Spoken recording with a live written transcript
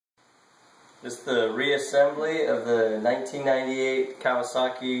This is the reassembly of the 1998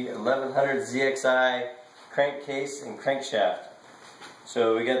 Kawasaki 1100 ZXi crankcase and crankshaft.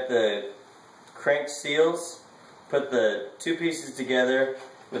 So we got the crank seals, put the two pieces together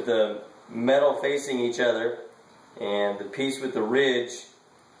with the metal facing each other, and the piece with the ridge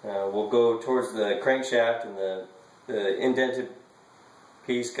will go towards the crankshaft, and the indented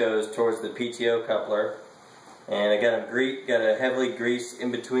piece goes towards the PTO coupler. And I got a heavily grease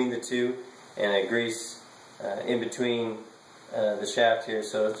in between the two, and a grease in between the shaft here.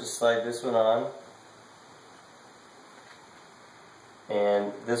 So let's just slide this one on,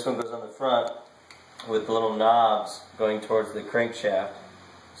 and this one goes on the front with the little knobs going towards the crankshaft.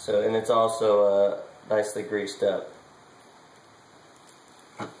 So, and it's also nicely greased up.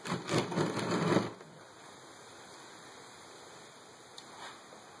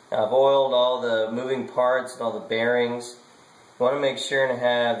 I've oiled all the moving parts and all the bearings. You want to make sure and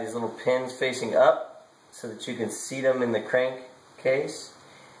have these little pins facing up so that you can seat them in the crankcase.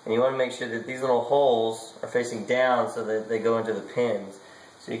 And you want to make sure that these little holes are facing down so that they go into the pins.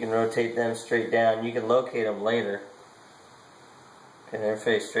 So you can rotate them straight down. You can locate them later. Okay, they're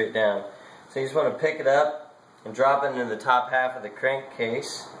faced straight down. So you just want to pick it up and drop it into the top half of the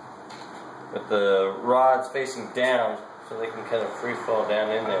crankcase with the rods facing down, so they can kind of free fall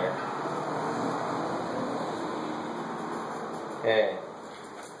down in there. Okay,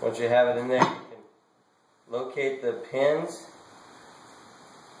 once you have it in there, you can locate the pins.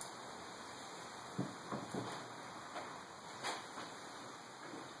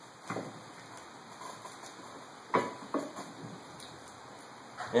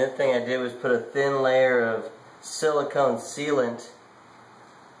 The other thing I did was put a thin layer of silicone sealant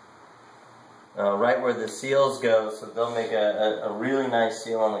right where the seals go, so they'll make a really nice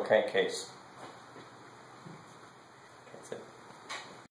seal on the crankcase.